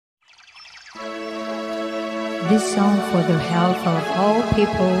This song for the health of all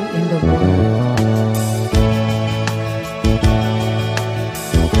people in the world.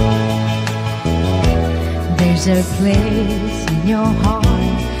 There's a place in your heart,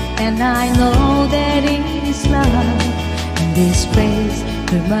 and I know that it is love. And this place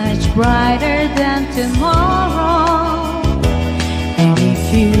is much brighter than tomorrow. And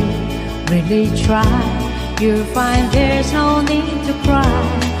if you really try, you'll find there's no need to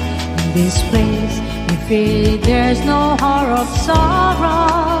cry. In this place, you feel there's no horror of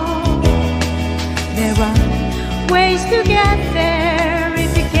sorrow. There are ways to get there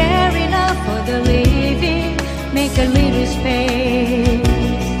if you care enough for the living. Make a little space,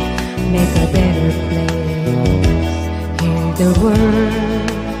 make a better place. Hear the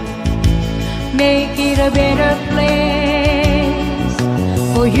word, make it a better place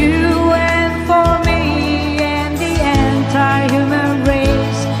for you and for me and the entire human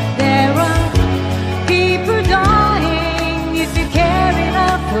race. There are people dying. If you care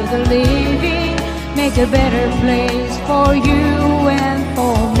enough for the living, make a better place for you and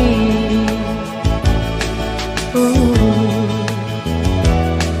for me. Ooh.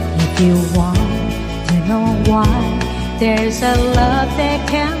 If you want to know why, there's a love that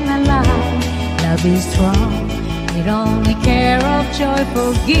can lie. Love is strong, it only cares of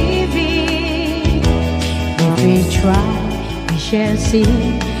joyful giving. If we try, we shall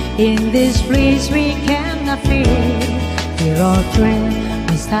see. In this place we cannot fear. We're all dream,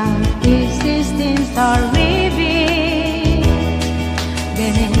 we start existing, start living.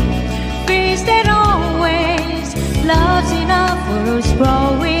 Then it feels that always love's enough for us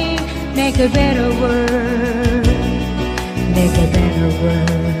growing. Make a better world, make a better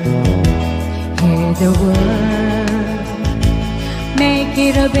world. Hear the word, make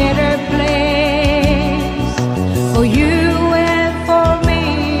it a better place for you and for me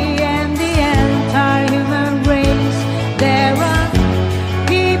and the entire human race. There are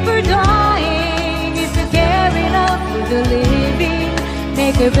people dying. If you care enough for the living,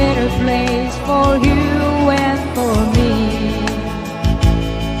 make a better place for you and for me.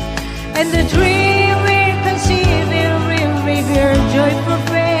 And the dream we'll conceive will reveal joyful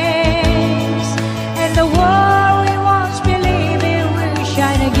praise. And the world we once believed in will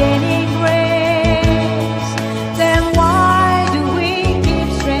shine again in grace. Then why do we keep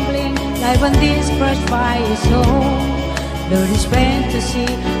strangling life on this crushed by its soul? Though this fantasy,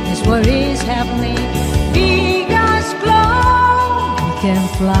 this world is happening, big us glow. We can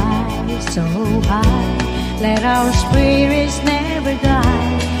fly so high, let our spirits never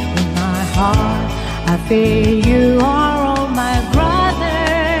die. In my heart, I feel you are all my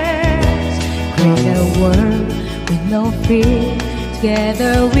brothers. Create a world with no fear.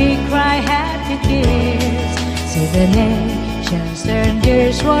 Together we cry happy tears. See the nations turn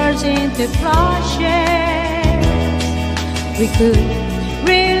their swords into plowshares. We could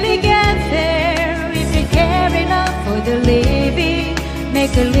really get there if you care enough for the living.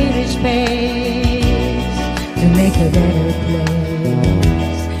 Make a little space to make a better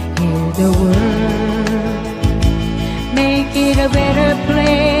place. Hear the word, make it a better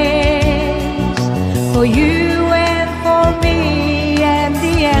place for you and for me and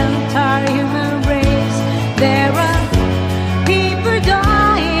the entire human race. There are people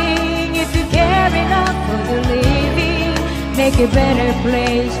dying. If you care enough for the living, make a better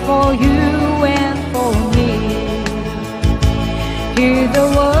place for you and for me. Hear the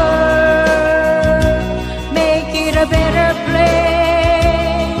word, make it a better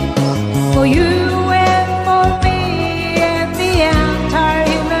place for you and for me and the entire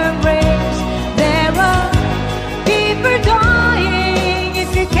human race. There are people dying. If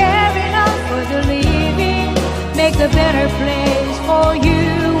you care enough for the living, make a better place for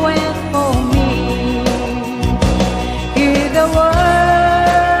you and for me. Hear the word,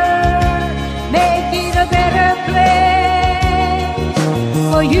 make it a better place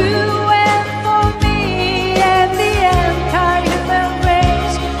for you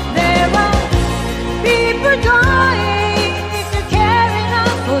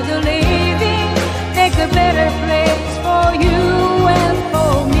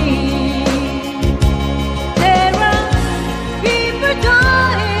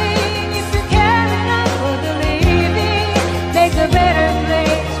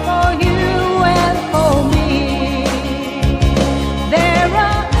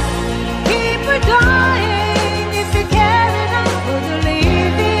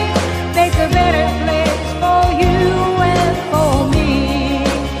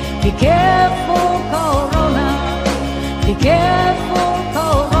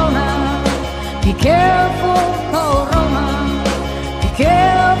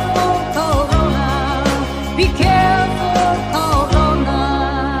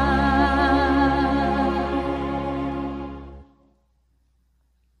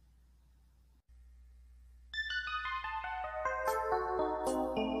I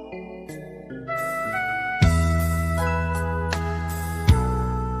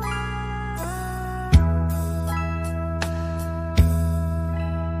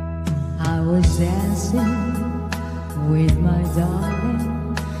was dancing with my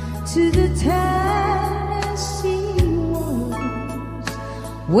darling to the Tennessee waltz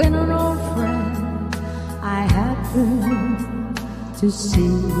when an old friend I happened to see.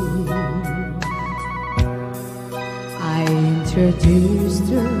 I introduced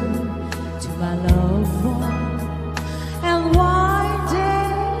her to my loved one, and while they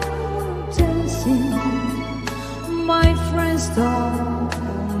were dancing, my friends stole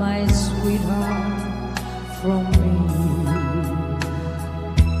my sweetheart from me.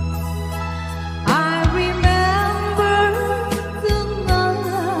 I remember the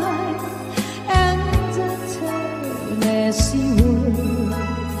night and the Tennessee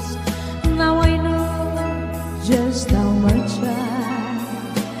woods. Now I know just how much I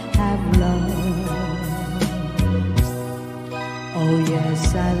have lost. Oh yes,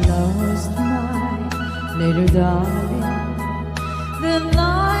 I lost my little darling the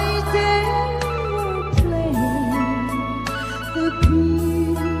night they were playing the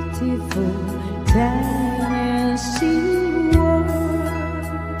beautiful Tennessee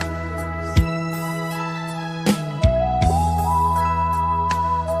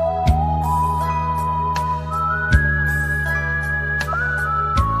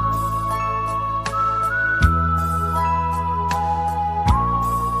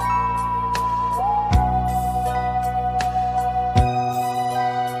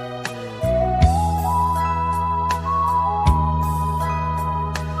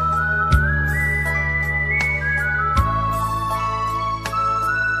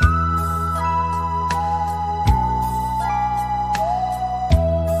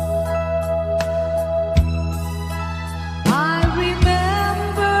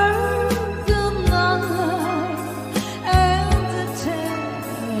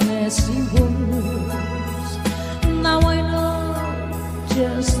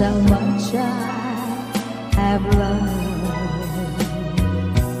just how much I have lost.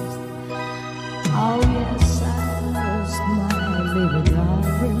 Oh yes, I lost my little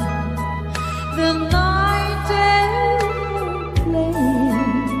darling the night they were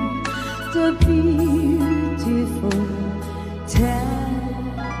playing the beautiful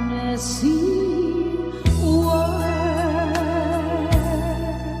Tennessee waltz.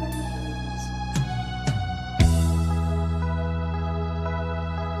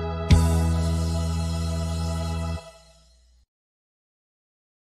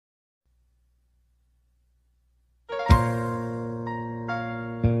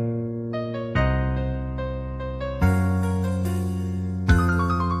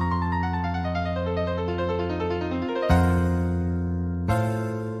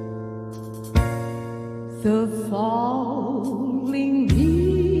 The falling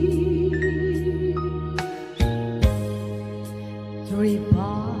leaves drip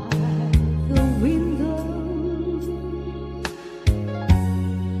by the window,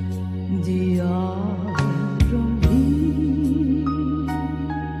 the autumn leaves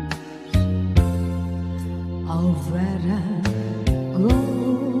of red and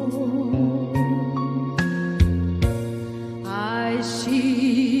gold. I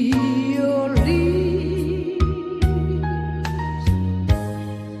see your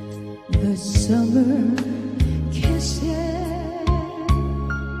the summer kisses,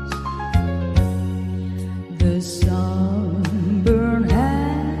 the sunburned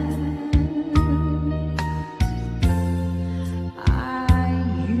hands I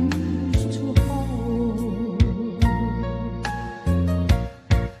used to hold.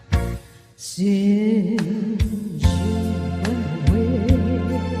 Since you went away,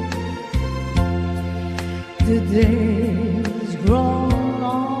 the days grow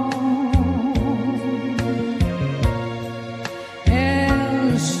long.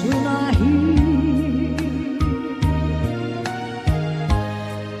 Soon I hear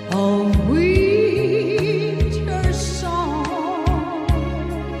a winter song,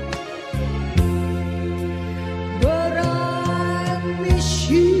 but I miss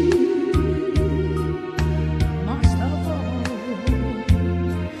you most of all,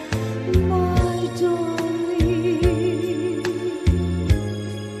 my darling.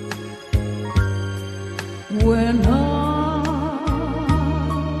 When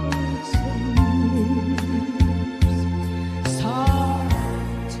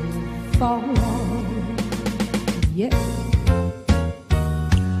yeah.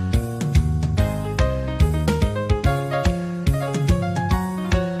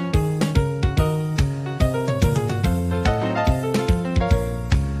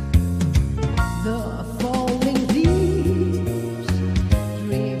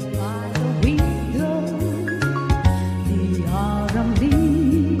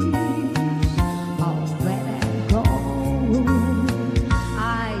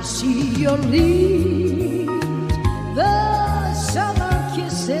 see your lips, the summer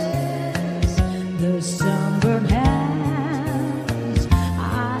kisses, the sunburned hands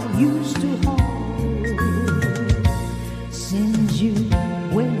I used to hold. Since you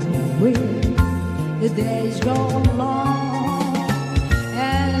went away, the days go long,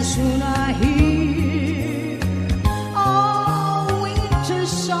 and soon I hear a winter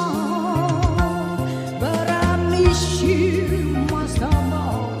song. But I miss you most of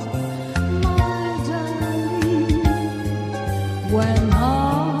all, my darling, when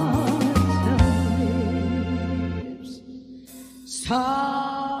autumn leaves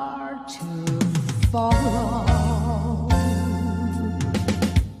start to fall.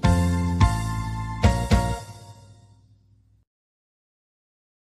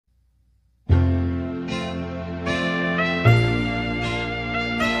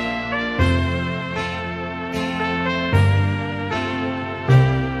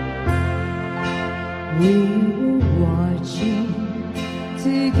 We were watching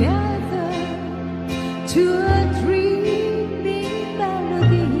together to a dreamy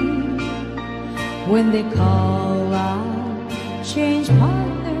melody. When they call out, change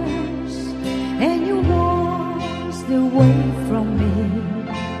partners, and you walked away from me.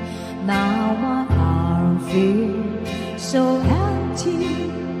 Now my arms feel so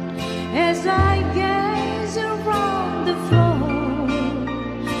empty as I gaze around the floor,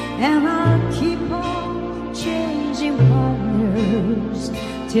 and I'll keep on changing partners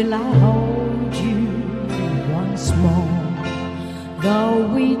till I hold you once more. Though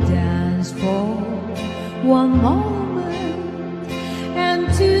we dance for one moment,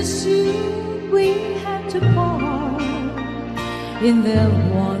 and too soon we had to part. In that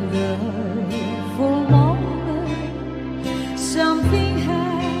wonderful moment, something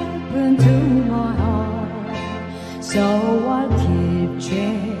happened to my heart. So I'll keep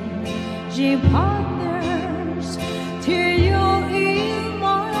changing partners till you're in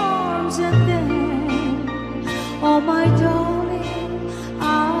my arms, and then, oh my darling,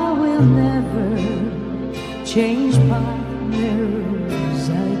 I will never change partners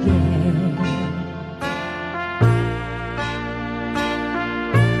again.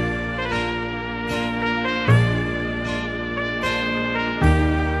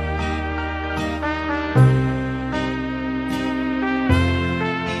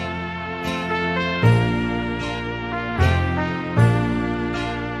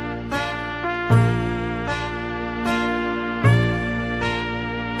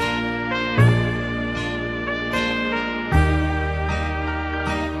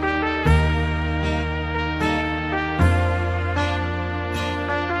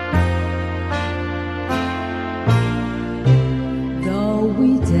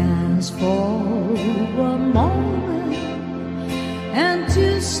 We danced for a moment, and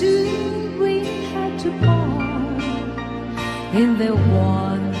too soon we had to part. In the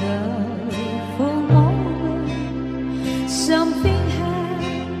wonderful moment, something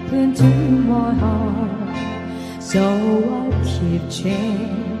happened to my heart. So I keep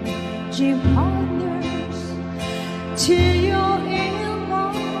changing partners till you're in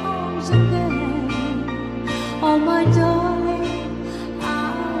my arms, and then, oh my darling,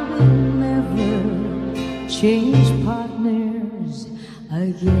 never change partners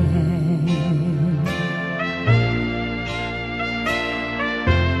again.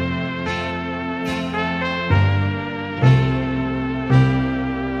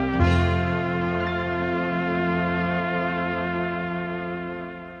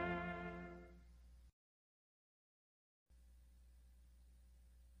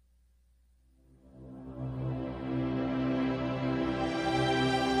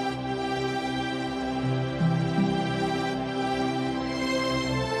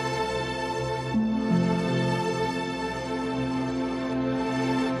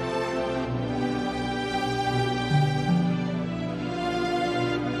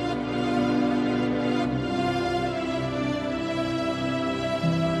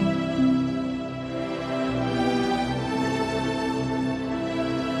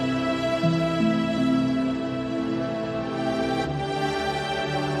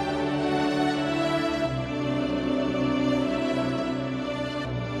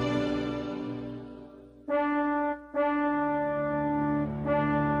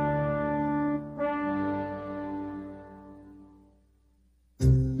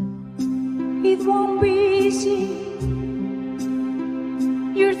 It won't be easy.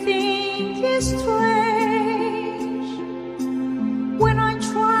 Your thing is strange. When I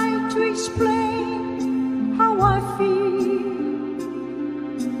try to explain how I feel,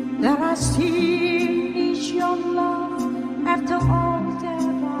 that I still need your love after all that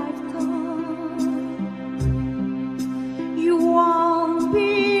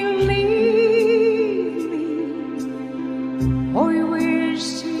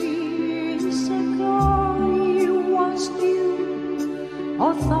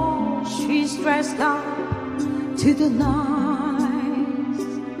although she's dressed up to the nines,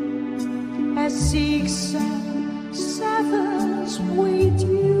 at 6 and 7's with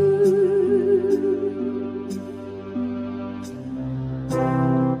you.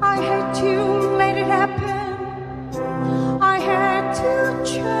 I had to let it happen, I had to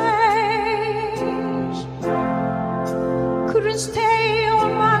change, couldn't stay all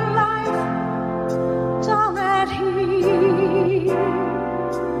my life down at here,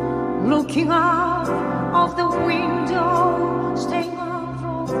 looking out of the window, staying out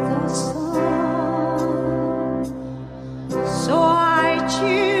of the sun. So I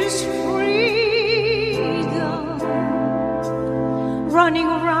choose freedom, running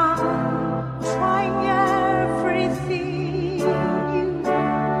around, trying everything new,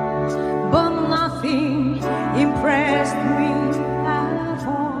 but nothing impressed me at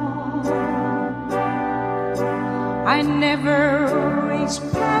all. I never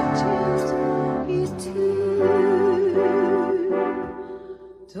expected it to.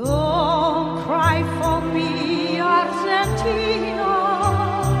 Don't cry for me, Argentina.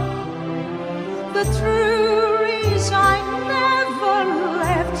 The truth is I never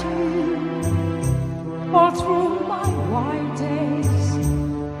left you. All through my white days,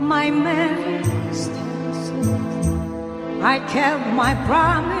 my merry stances, I kept my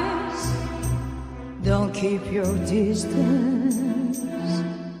promise. Don't keep your distance.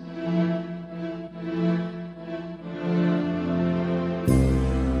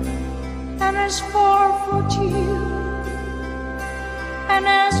 And as for you, and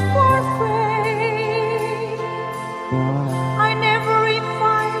as for Faye, I never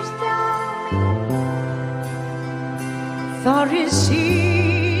advised them. Thought it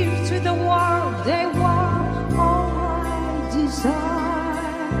seemed to the world they were all I desire.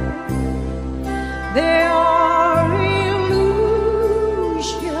 They are illusions,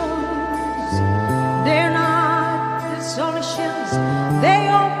 they're not the solutions. They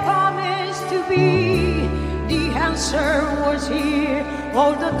all promise to be. The answer was here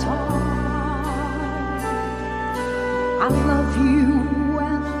all the time. I love you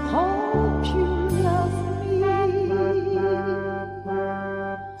and hope you love me.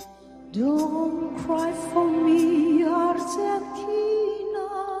 Don't cry for me, Argentina.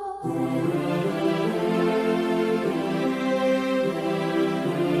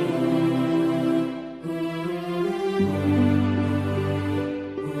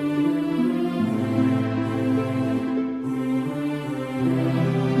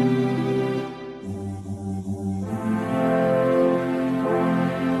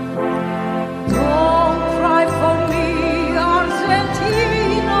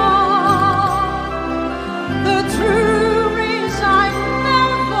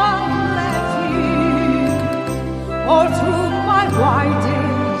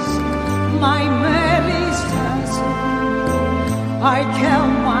 I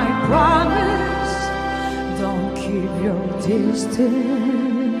kept my promise. Don't keep your distance.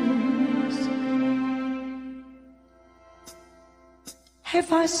 If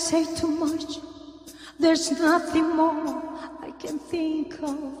I say too much, there's nothing more I can think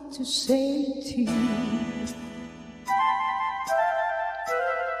of to say to you.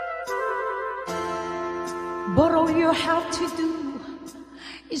 But all you have to do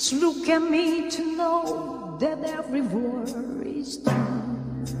is look at me to know that every word is true.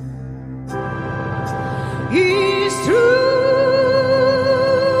 It's true.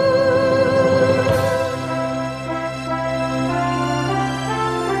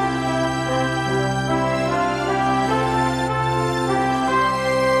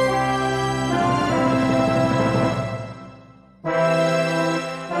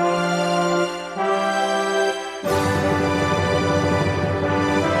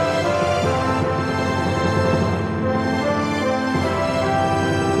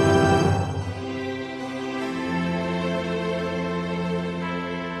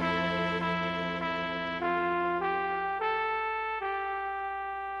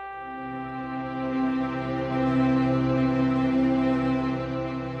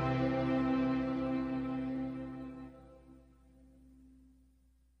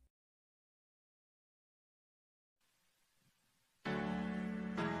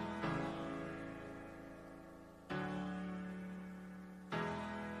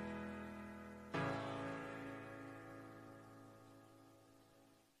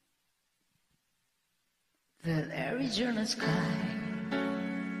 The Arizona sky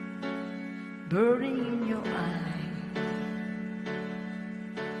burning in your eye.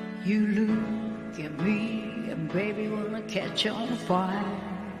 You look at me and baby wanna catch on fire.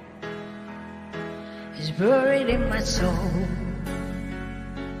 It's buried in my soul.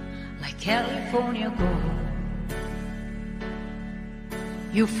 California gold,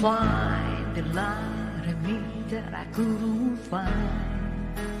 you find the light in me that I couldn't find.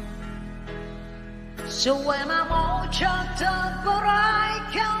 So when I'm all chopped up but I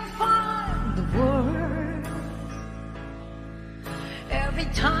can't find the words, every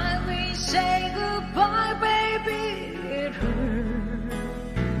time we say goodbye, baby, it hurts.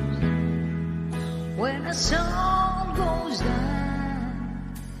 When the sun goes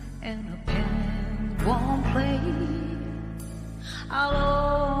down and a pen won't play, I'll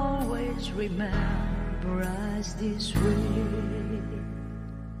always remember us this way.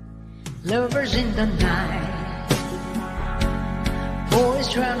 Lovers in the night, boys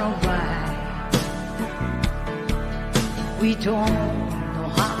trying to ride. We don't know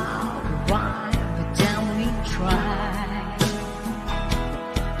how to ride, but then we try.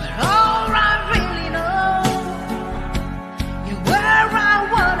 But all I really know is where I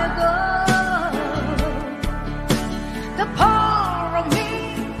wanna go. The part of me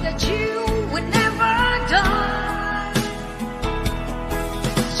that you would never die.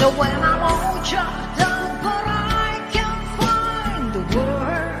 So when I'm all chopped up but I can't find the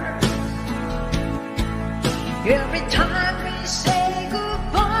words, every time we say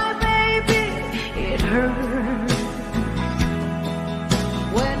goodbye, baby, it hurts.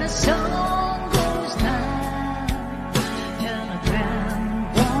 When the sun goes down and the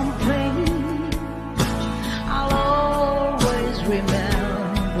band won't play, I'll always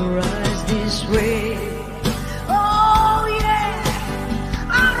remember us this way. Oh yeah,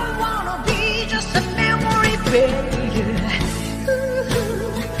 I don't wanna be just a memory, baby.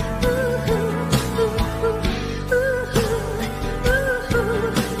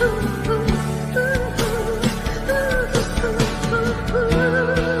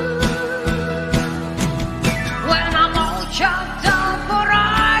 When I'm all chopped up but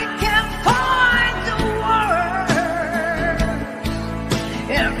I can't find the words,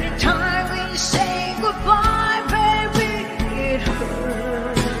 every time we say goodbye, baby, it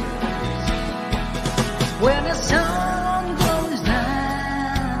hurts. When the sun goes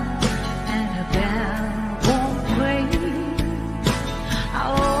down and the band won't play,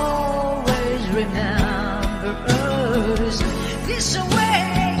 I'll always remember us this way.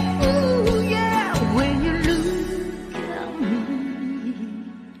 Ooh yeah, when you look at me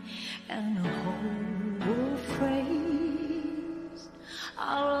and the whole phrase,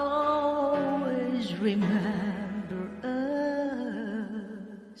 I'll always remember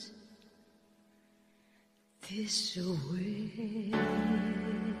us this way.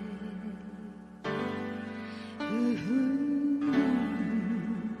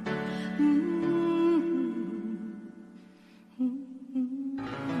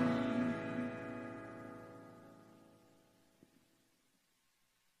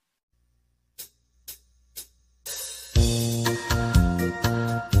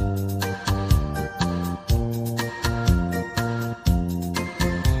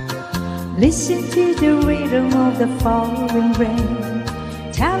 Listen to the rhythm of the falling rain,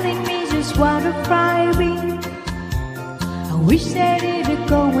 telling me just what a crying. I wish that it would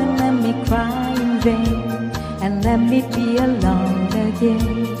go and let me cry in vain, and let me be alone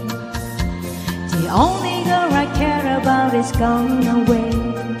again. The only girl I care about is gone away,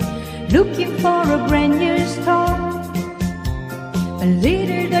 looking for a brand new start. But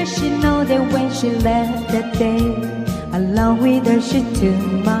little does she know that when she left that day, along with her she took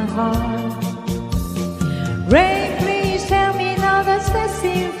my heart. Rain, please tell me now does that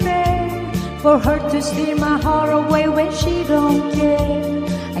seem fair, for her to steal my heart away when she don't care?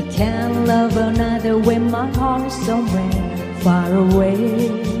 I can't love another when my heart's somewhere far away.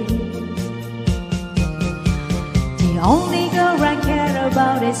 The only girl I care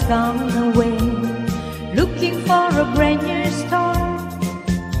about is gone away, looking for a brand new start.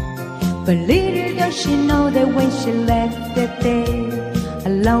 But little does she know that when she left that day,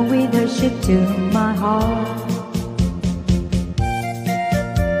 along with her she took my heart.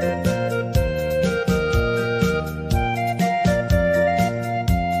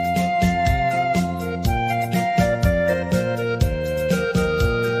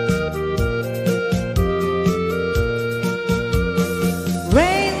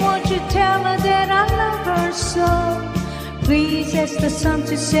 Rain, won't you tell her that I love her so? Please ask the sun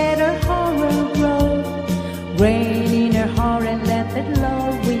to set her heart aglow. Rain in her heart and let that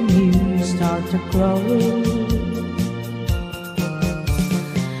love in you start to grow.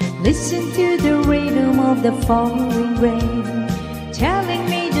 Listen to the rhythm of the falling rain, telling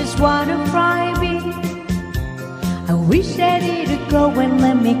me just what a cry be. I wish that it'd go and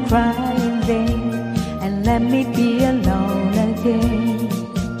let me cry in vain, and let me be alone again.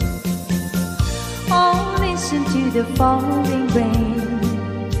 the falling rain.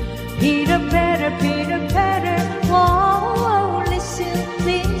 Pitter patter, whoa, listen,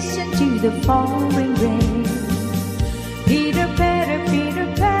 listen to the falling rain. Pitter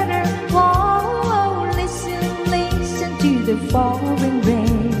patter, whoa, listen, listen to the falling rain.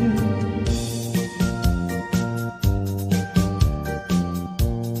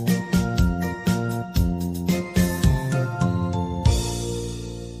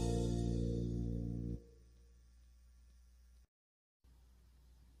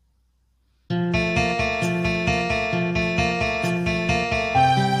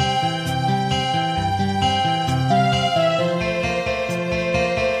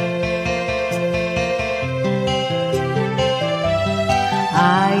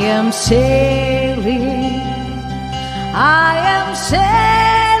 I am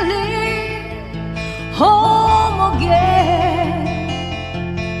sailing home again,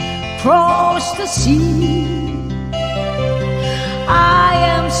 across the sea. I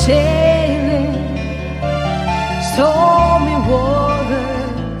am sailing stormy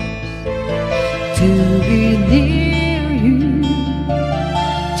waters to be near you,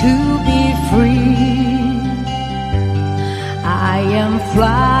 to be free. I am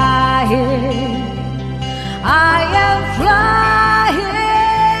flying, I am flying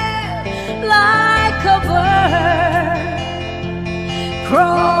like a bird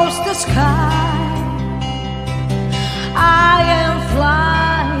across the sky. I am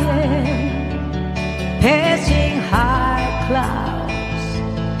flying, passing high clouds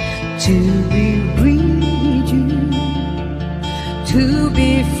to be with you, to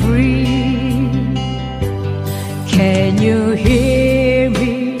be free. Can you hear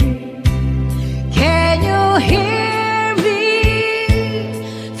me? Can you hear me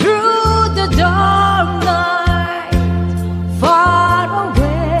through the dark night, far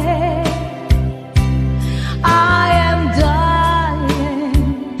away? I am dying,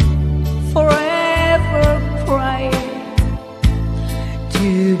 forever crying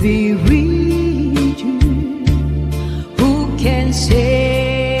to be with you. Who can say?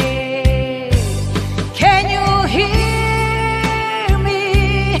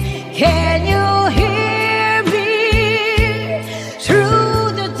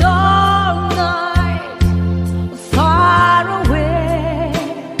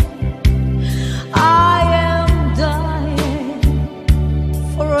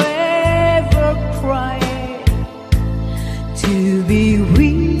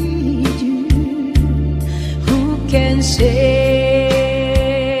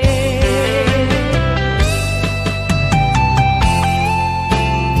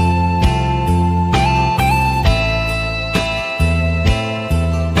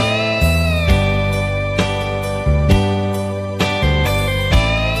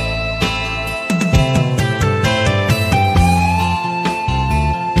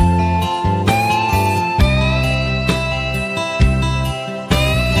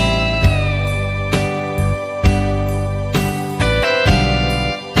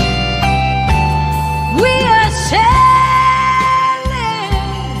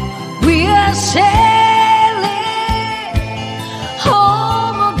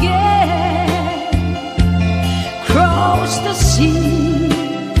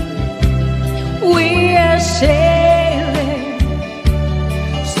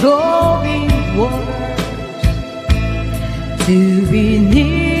 To be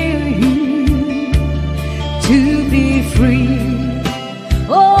near you, to be free.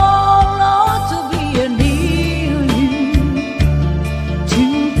 Oh Lord, to be near you, to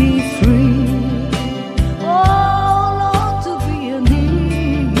be free. Oh Lord, to be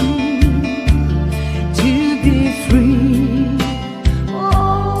near you, to be free. Oh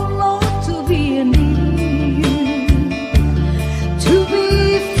Lord, to be near you, to be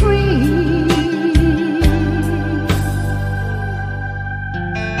free.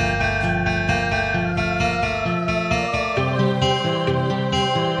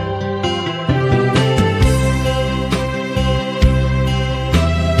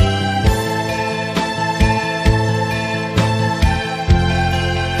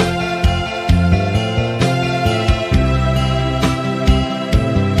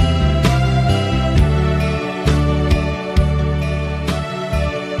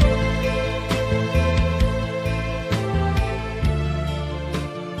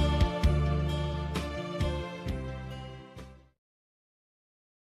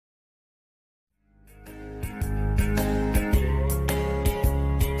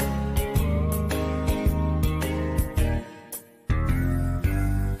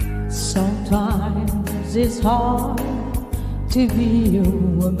 Sometimes it's hard to be a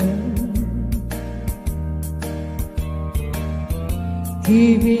woman.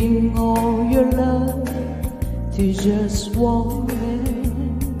 giving all your love to just one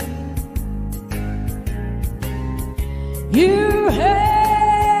man. You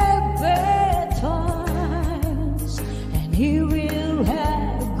have bad times, and he will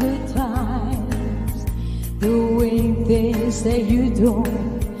have good times, doing things that you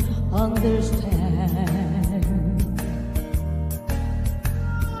don't understand.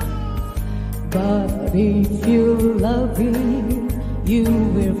 But if you love him, you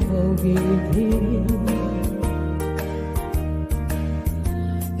will forgive him,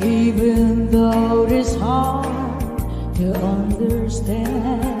 even though it's hard to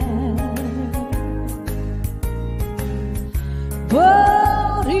understand.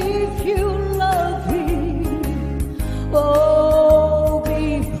 But if you love him, oh,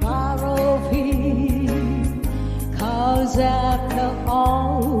 be proud of him, 'cause after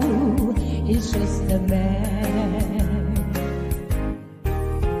all, he's just a man.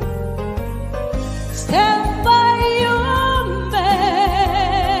 Stand by your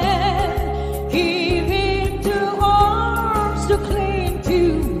man, give him two arms to cling to,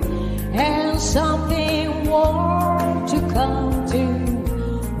 and something warm to come to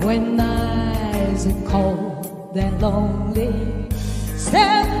when nights are cold and lonely.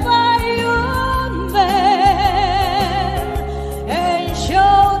 Stand by your man and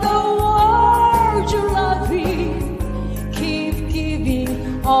show the world you love him. Keep giving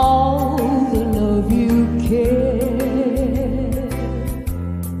all the love you can.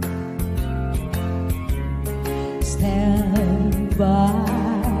 Stand by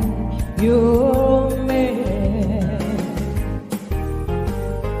your man.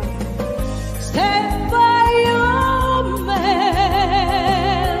 Stand by your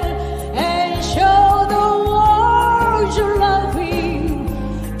man and show the world you love him.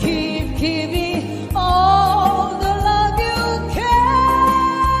 Keep giving all the love you can.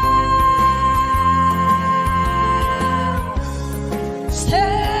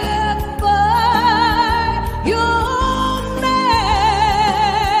 Stand by your man. 감사합니다.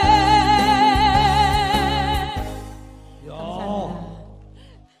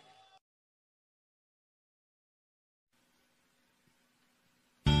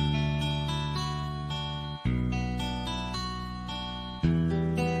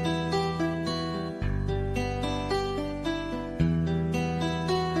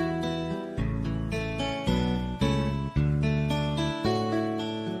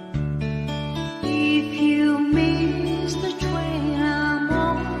 If you miss the train I'm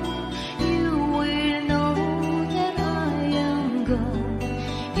on, you will know that I am gone.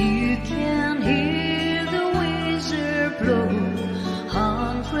 You can hear the whistle blow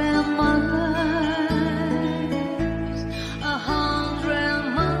 100 miles, 100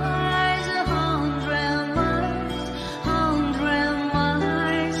 miles, 100 miles, 100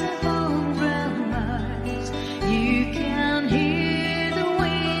 miles, 100 miles. You can hear the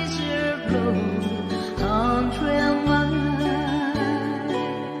whistle blow 100 miles.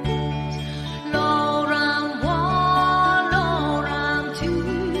 Lord, I'm one, Lord, I'm two,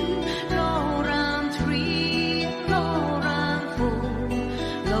 Lord, I'm three, Lord, I'm four,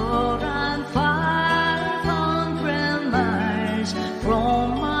 Lord, I'm 500 miles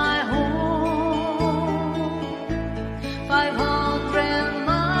from my home. 500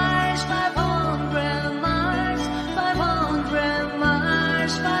 miles, 500 miles, 500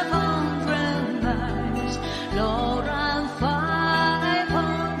 miles, 500 miles. Lord, I'm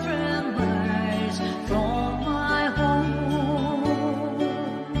 500 miles from my home.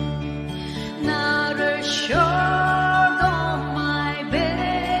 Not a shirt on my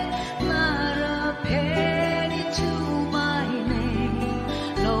back, not a penny to my name,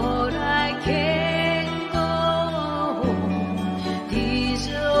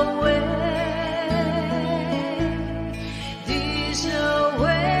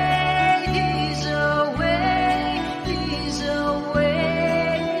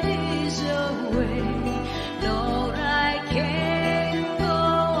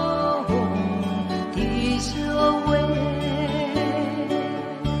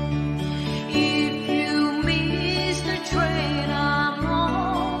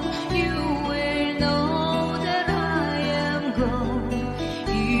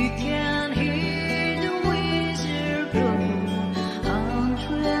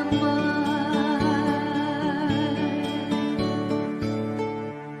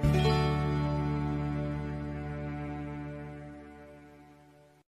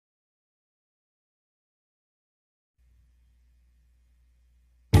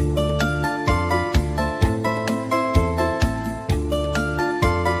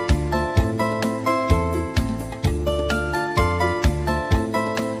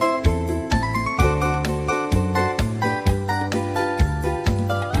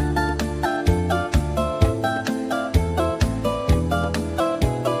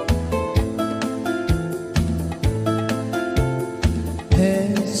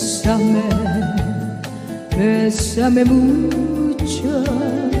 bésame mucho,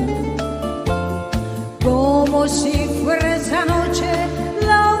 como si fuera esa noche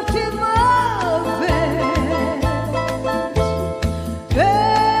la última vez.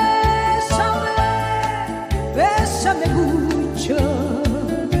 Bésame, bésame mucho,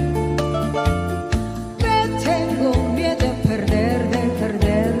 que tengo miedo de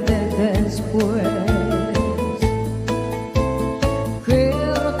perderte después.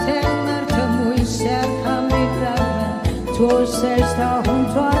 Tu ser está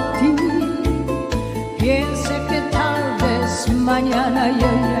junto a ti. Piensa que tal vez mañana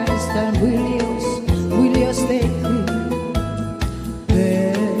yo ya estaré muy lejos de ti.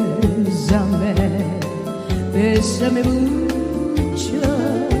 Bésame, bésame mucho,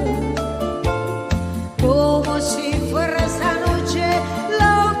 como si fuera esa noche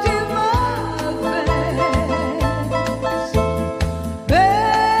la última vez.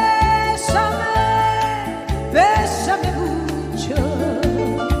 Bésame, bésame mucho,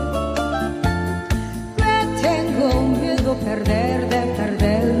 que tengo miedo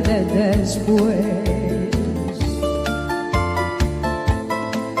perderte después.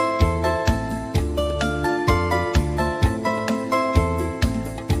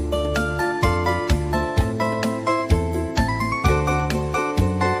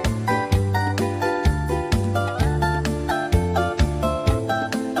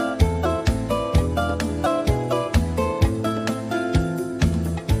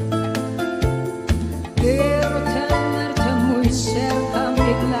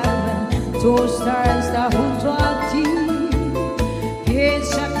 Tu estar está junto a ti.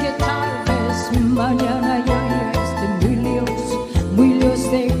 Piensa que tal vez mañana ya esté muy lejos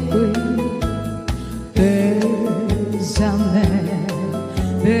de ti. Bésame,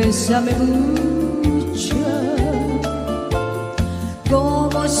 bésame mucho,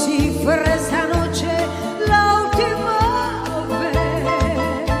 como si fuera esa noche la última vez.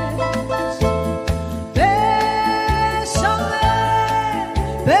 Bésame,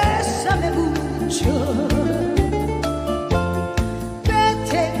 bésame mucho, que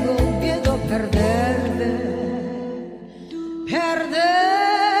tengo miedo perderte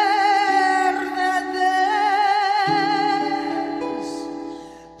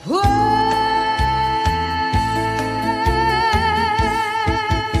después.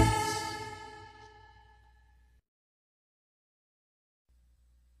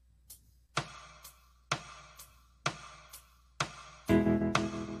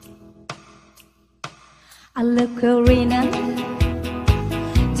 I love Karina,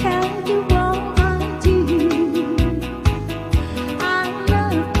 tell you what I do. I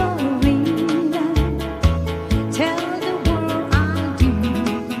love Karina, tell the world I do.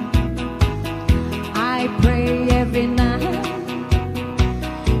 I pray every night,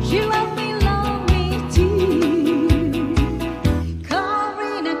 you love me too.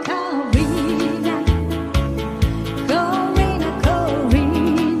 Karina, Karina, Karina,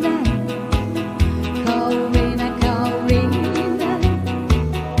 Karina. Karina, Karina,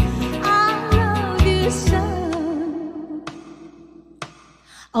 I love you so.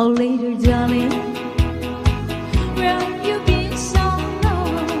 Oh, later, darling, where have you been so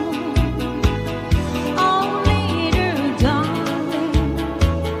long? Oh, later, darling,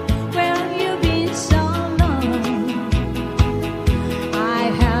 where have you been so long?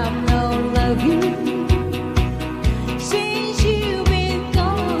 I have no love you since you've been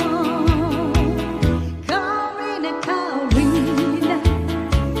gone. Karina, Karina,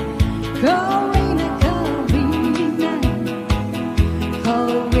 Karina,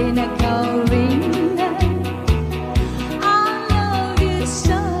 Karina, Karina, I love you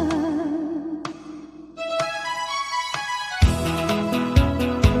so.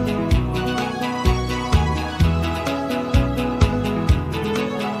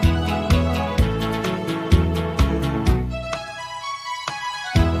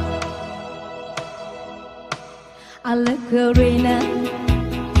 I love Karina,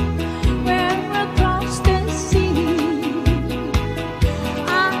 where across the sea.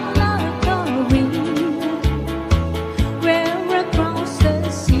 I love Karina, where across the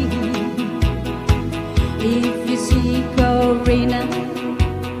sea. If you see Karina,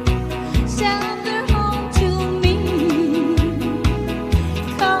 send her home to me.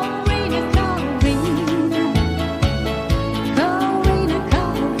 Karina, Karina, Karina,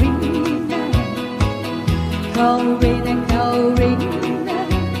 Karina, Karina, Karina,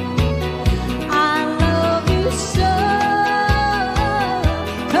 I love you so.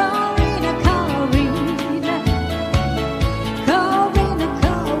 Karina, Karina, Karina,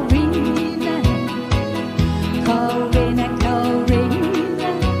 Karina, Karina, Karina,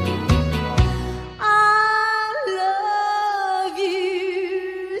 I love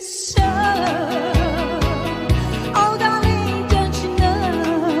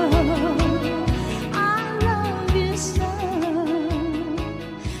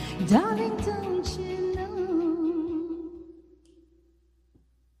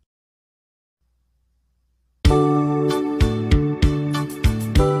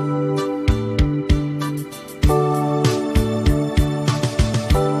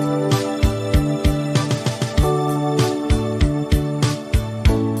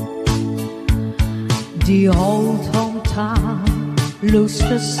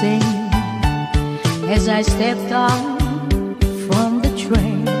sing as I stepped out from the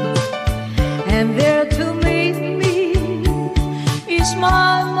train, and there to meet me is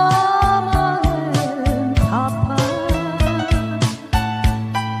my mama and papa.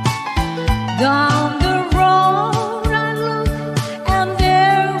 Down the road I look, and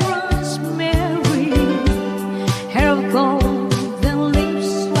there was Mary, hair of gold and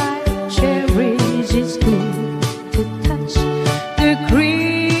lips like cherries. It's good to touch the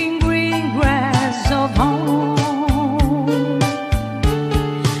green, green grass of home.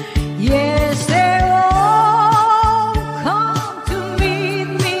 Yes, they all come to meet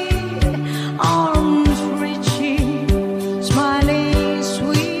me, arms reaching, smiling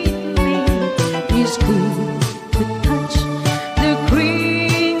sweetly. It's good to touch the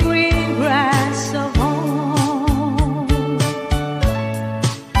green, green grass of home.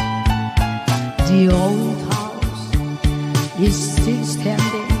 The old house is still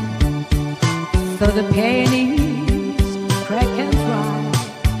standing, though the paintings crack and dry,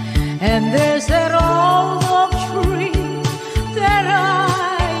 and there's that old oak tree that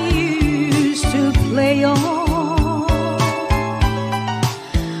I used to play on.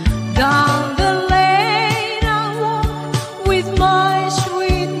 Down the lane I walk with my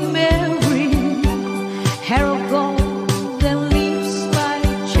sweet Mary, hair of gold and lips like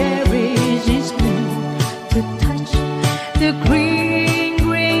cherries. It's good to touch the green,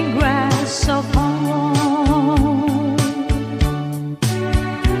 green grass of home.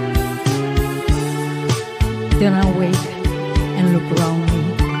 Then I wake and look around me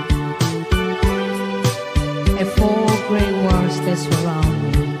at four gray walls that surround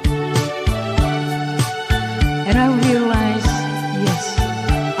me, and I realize, yes,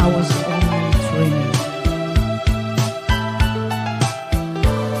 I was only dreaming.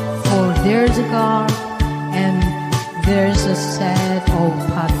 For there's a guard and there's a sad old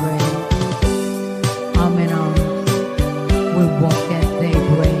padre. Arm in arm, we walk at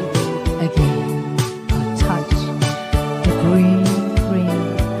daybreak again. A touch the green, green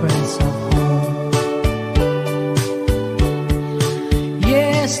grass of home.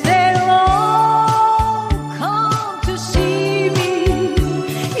 Yes, they'll all come to see me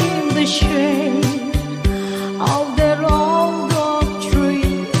in the shade of that old oak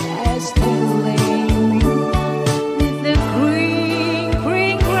tree as they lay me with the green,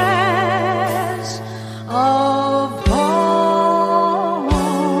 green grass of home.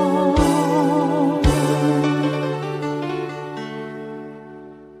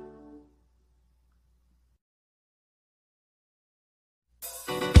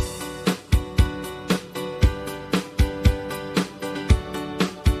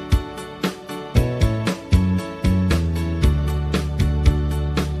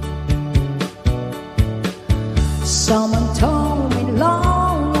 Someone told me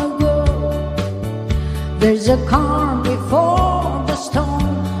long ago, there's a calm before the storm.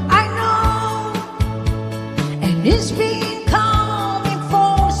 I know, and it's been coming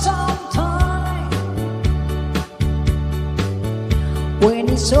for some time. When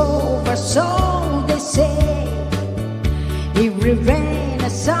it's over, so they say, it will rain a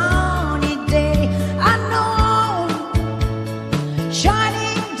sunny day. I know,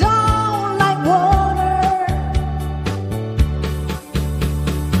 shining down like water.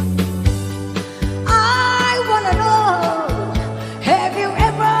 I wanna know, have you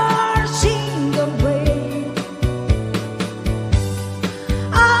ever seen the rain?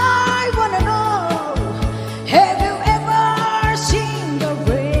 I wanna know, have you ever seen the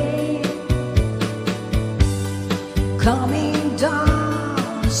rain coming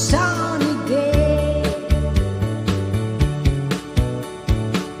down a sunny day?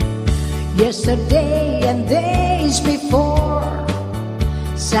 Yesterday and days before,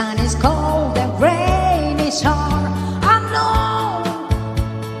 sun is cold and rain is hard. I know,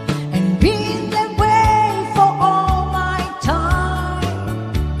 and been that way for all my time.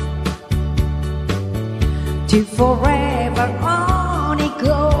 Till forever on it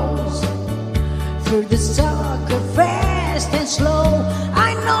goes, through the circle fast and slow.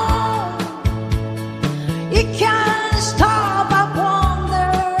 I know, it can't stop, I wonder.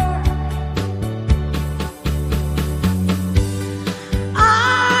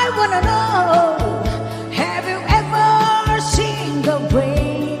 I wanna know, have you ever seen the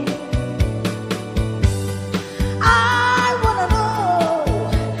rain? I wanna know,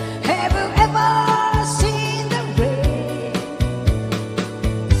 have you ever seen the rain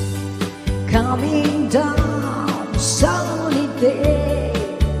coming down sunny day?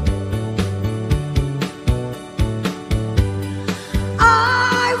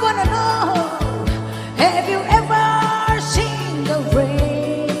 I wanna know, have you ever seen the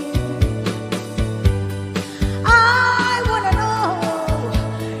rain?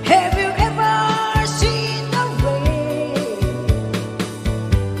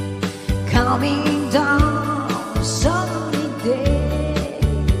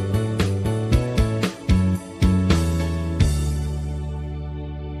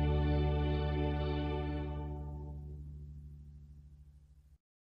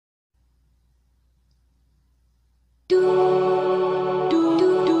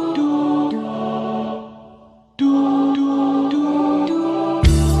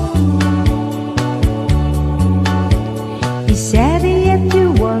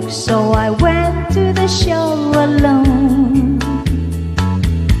 show alone.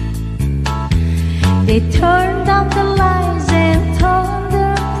 They turned out the lights and turned the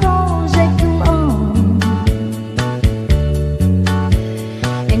projector on.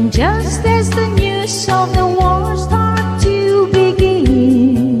 And just as the news of the war started to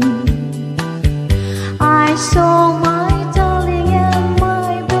begin, I saw my darling and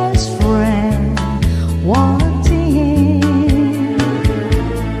my best friend walking in.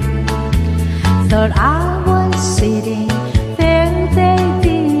 Thought I was sitting there, they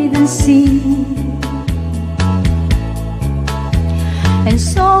didn't see. And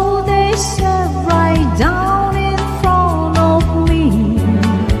so they sat right down in front of me.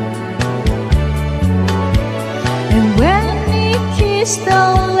 And when he kissed the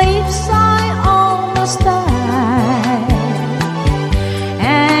lips, I almost died.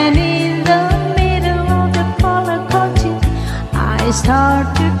 And in the middle of the color curtain, I start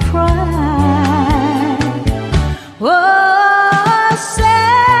to cry. Oh, sad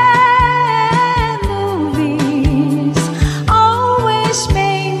movies always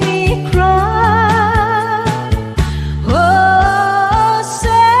make me cry. Oh,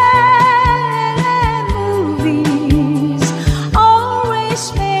 sad movies always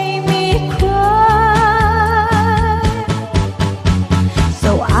make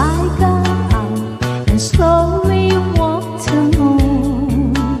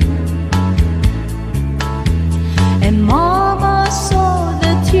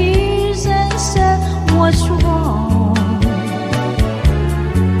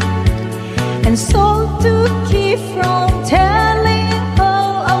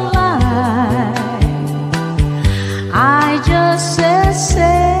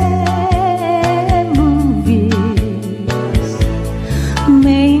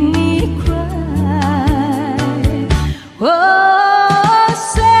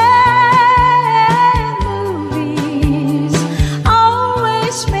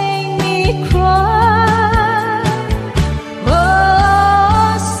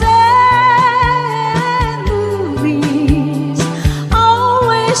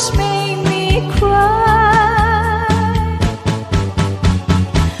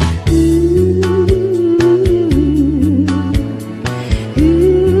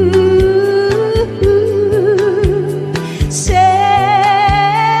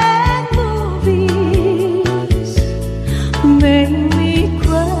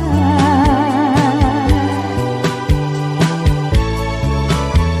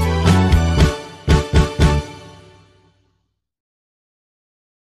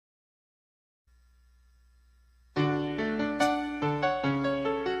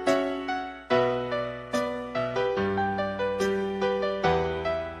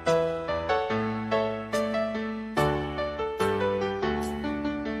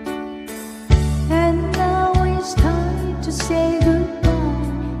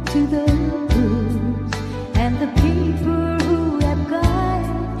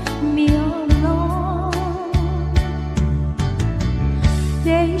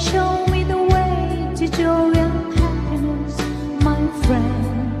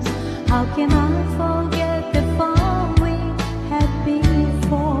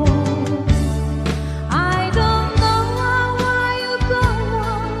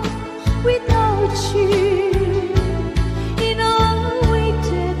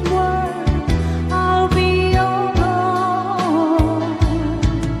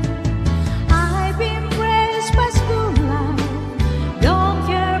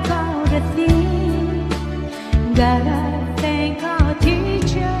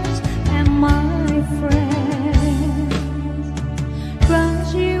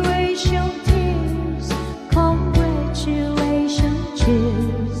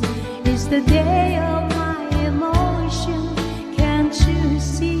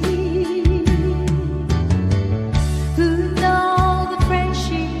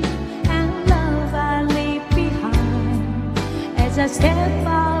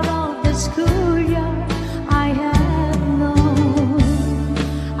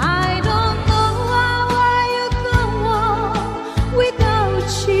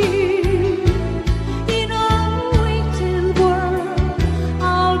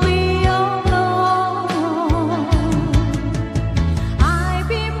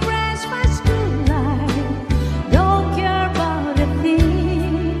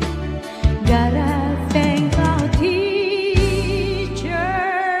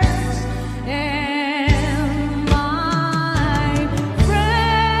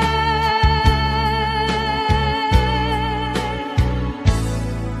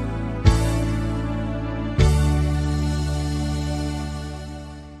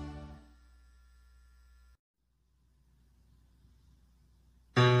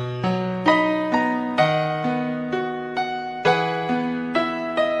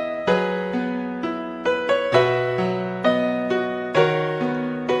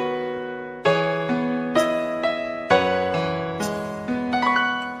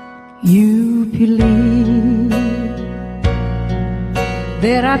You believe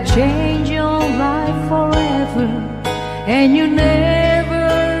that I've changed your life forever, and you're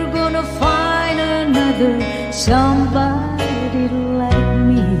never gonna find another somebody like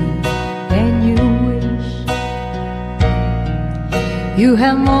me. And you wish you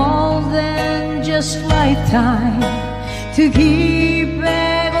have more than just lifetime to give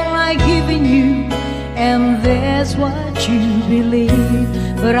back all I've given you, and that's what you believe.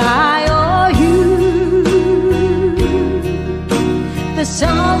 But I owe you the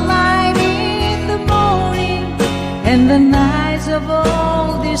sunlight in the morning and the nights of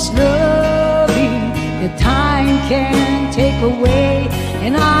all this loving that time can't take away.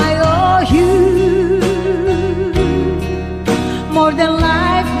 And I owe you more than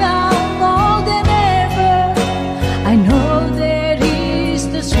life now, more than ever. I know that is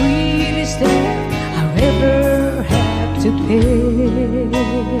the sweetest debt I'll ever have to pay.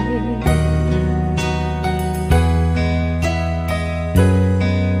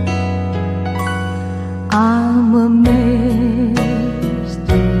 I'm amazed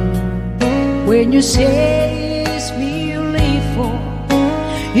when you say it's beautiful.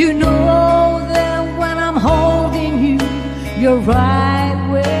 You know that when I'm holding you, you're right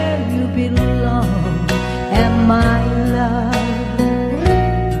where you belong. And my love,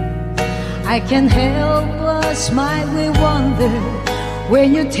 I can't help but smile with wonder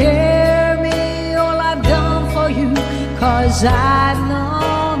when you tell me all I've done for you, 'cause I've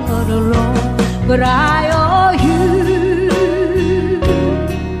known all along. But I owe you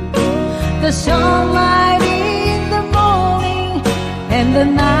the sunlight in the morning and the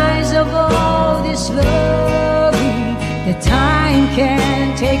nights of all this loving that time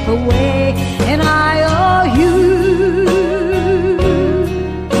can't take away. And I owe you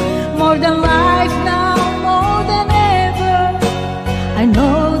more than life now, more than ever. I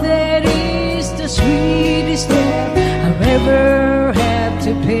know that is the sweetest debt I'll ever have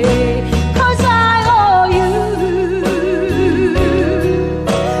to pay. 'Cause I owe you,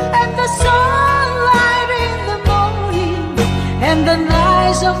 and the sunlight in the morning and the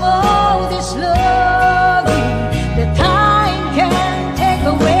nights of all this loving that time can't take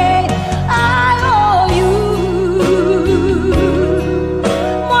away. I owe you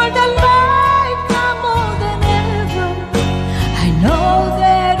more than life now, more than ever. I know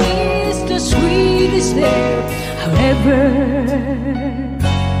that is the sweetest debt I'll ever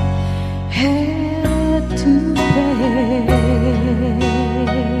had to pay.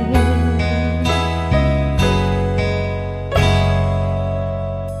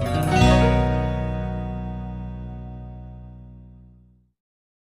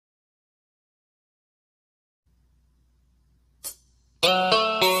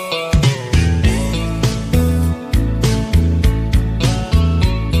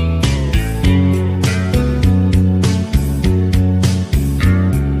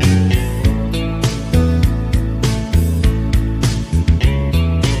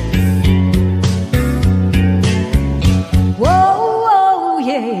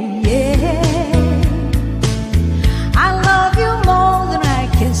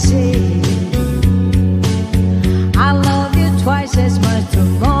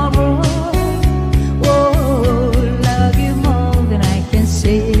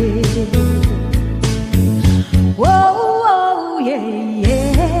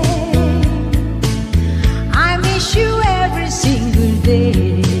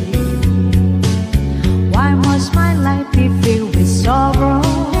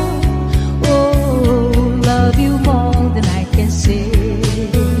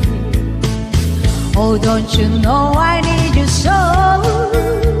 Oh, don't you know I need you so?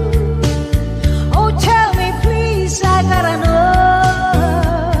 Oh, tell me please, I gotta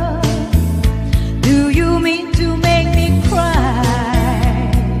know. Do you mean to make me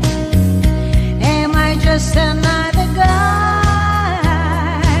cry? Am I just another guy?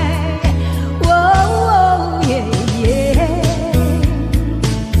 Whoa, whoa, yeah, yeah.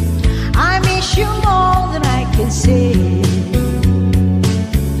 I miss you more than I can say.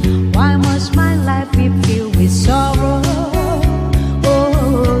 Why must my life be filled with sorrow?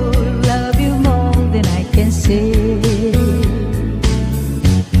 Oh, love you more than I can say.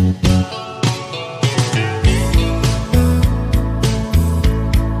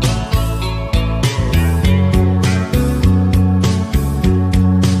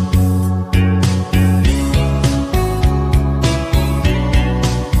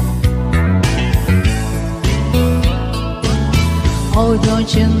 Oh, don't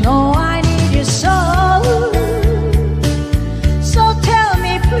you know I need you so? So tell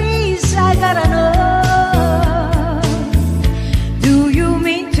me please, I gotta know. Do you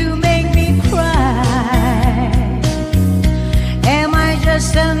mean to make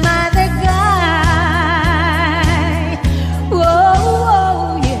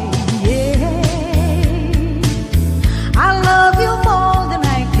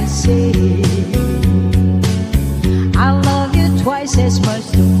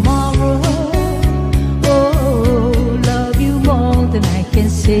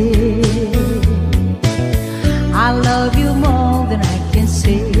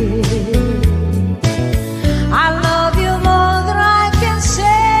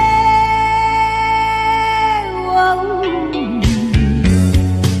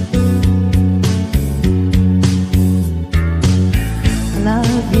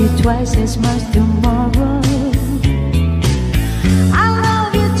you twice as much tomorrow. I'll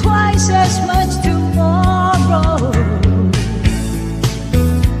love you twice as much tomorrow.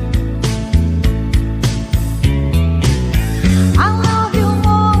 I'll love you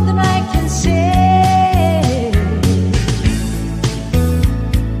more than I can say.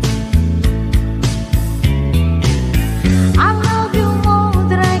 I'll love you more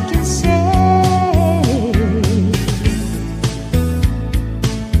than I can say.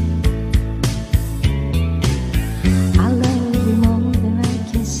 I'll love you more than I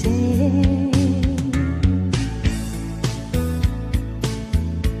can say.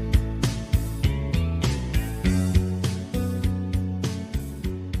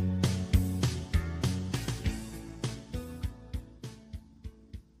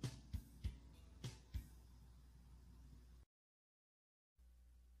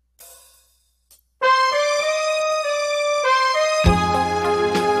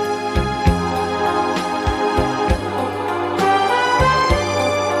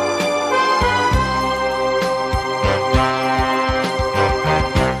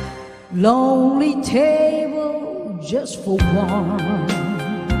 Lonely table just for one,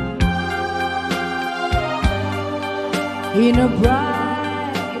 in a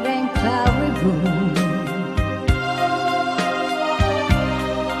bright and cloudy room,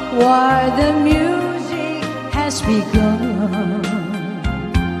 while the music has begun.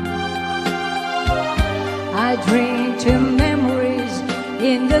 I drink to memories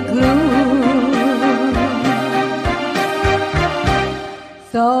in the gloom.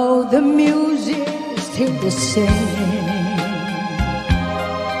 Though the music is still the same,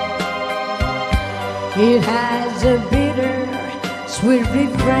 it has a bitter, sweet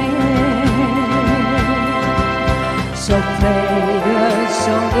refrain. So play a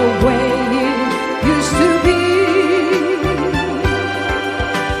song the way it used to be,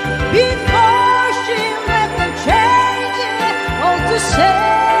 before she left and changed it all to sadness.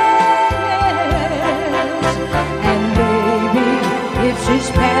 And baby, if she's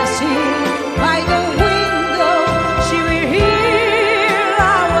passing by the window, she will hear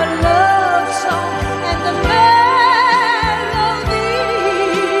our love song and the melody.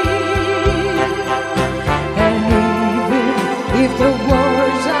 And even if the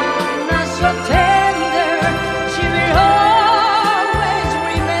words are not so tender, she will always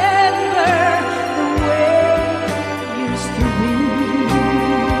remember the way it used to be.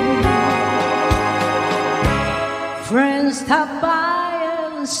 Friends stop by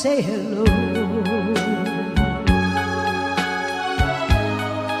and say hello,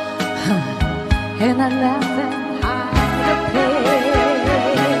 and I laugh and hide the pain.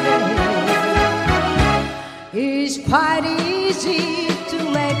 It's quite easy to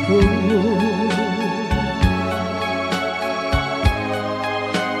let go.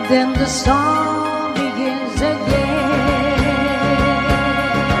 Then the song begins again.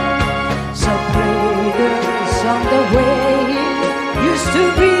 So play the song the way it used to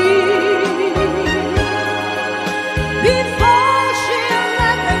be, before she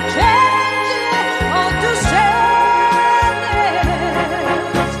left and changed it all to sadness.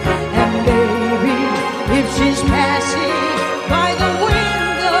 And baby, if she's passing by the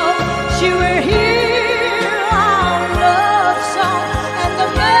window, she will hear our love song and the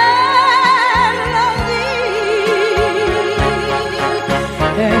melody.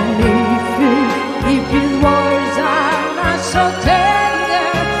 And if his words are not so tender,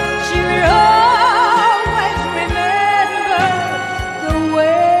 she will always remember the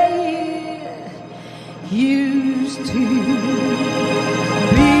way it used to be.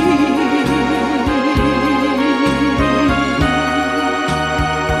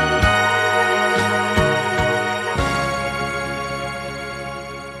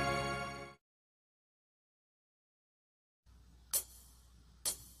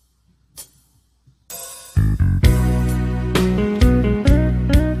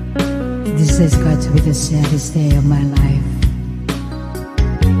 This has got to be the saddest day of my life.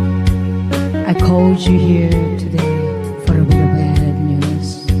 I called you here today for a bit of bad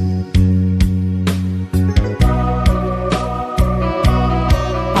news.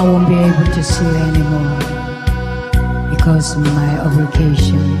 I won't be able to see you anymore because of my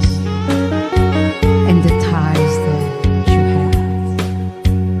obligations and the ties that you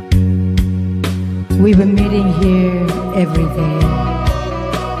have. We've been meeting here every day.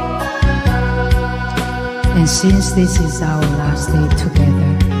 And since this is our last day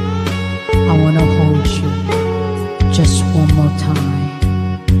together, I want to hold you just one more time.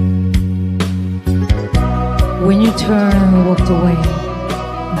 When you turned and walked away,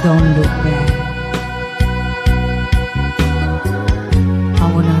 don't look back. I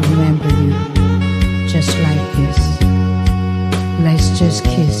wanna just like this. Let's just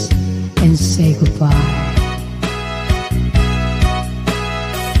kiss and say goodbye.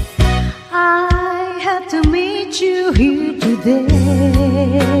 I had to meet you here today.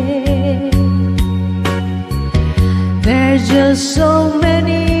 There's just so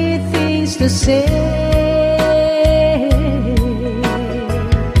many things to say.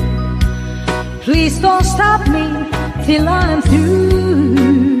 Please don't stop me till I'm through.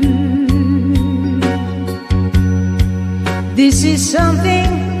 This is something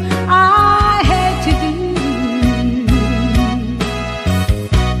I had to do.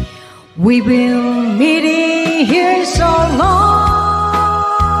 We've been meeting here so long.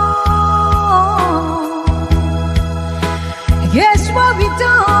 Guess what we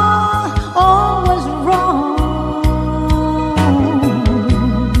done all was wrong.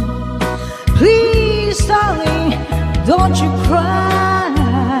 Please, darling, don't you cry.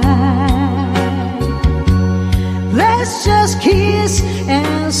 Let's just kiss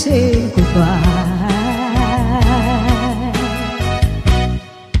and say goodbye.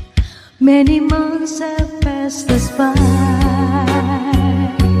 Many months have passed us by.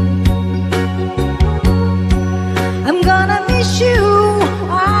 I'm gonna miss you,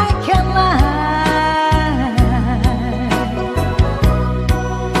 I can't lie.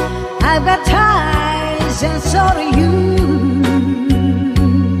 I've got ties and so do you.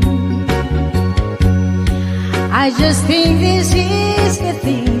 I just think this is the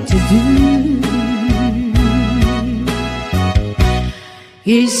thing to do.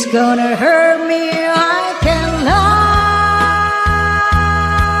 It's gonna hurt me, I can't lie.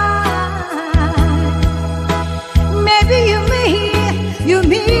 Maybe you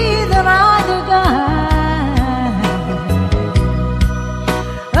meet another guy.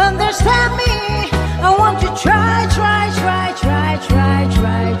 Understand me, I want to try.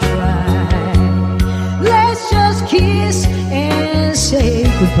 Let's just kiss and say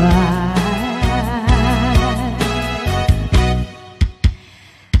goodbye.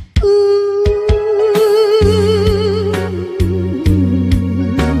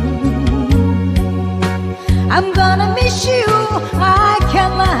 I'm gonna miss you, I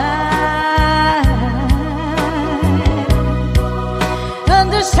can't lie.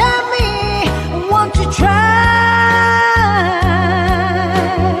 Understand me, won't you try?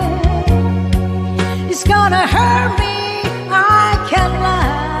 It's gonna hurt me, I can't lie.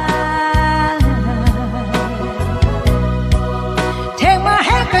 Take my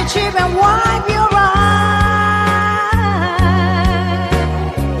handkerchief and wipe your eyes.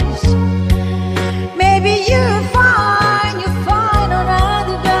 Maybe you find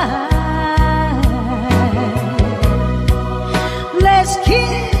another guy. Let's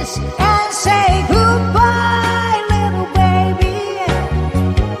kiss and say goodbye, little baby.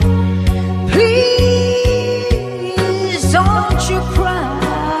 Please don't you cry.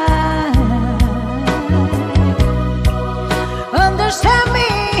 Understand me,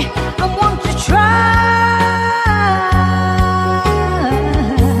 I want to try.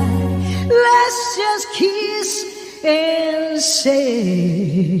 Let's just kiss and say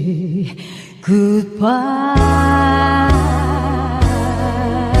goodbye.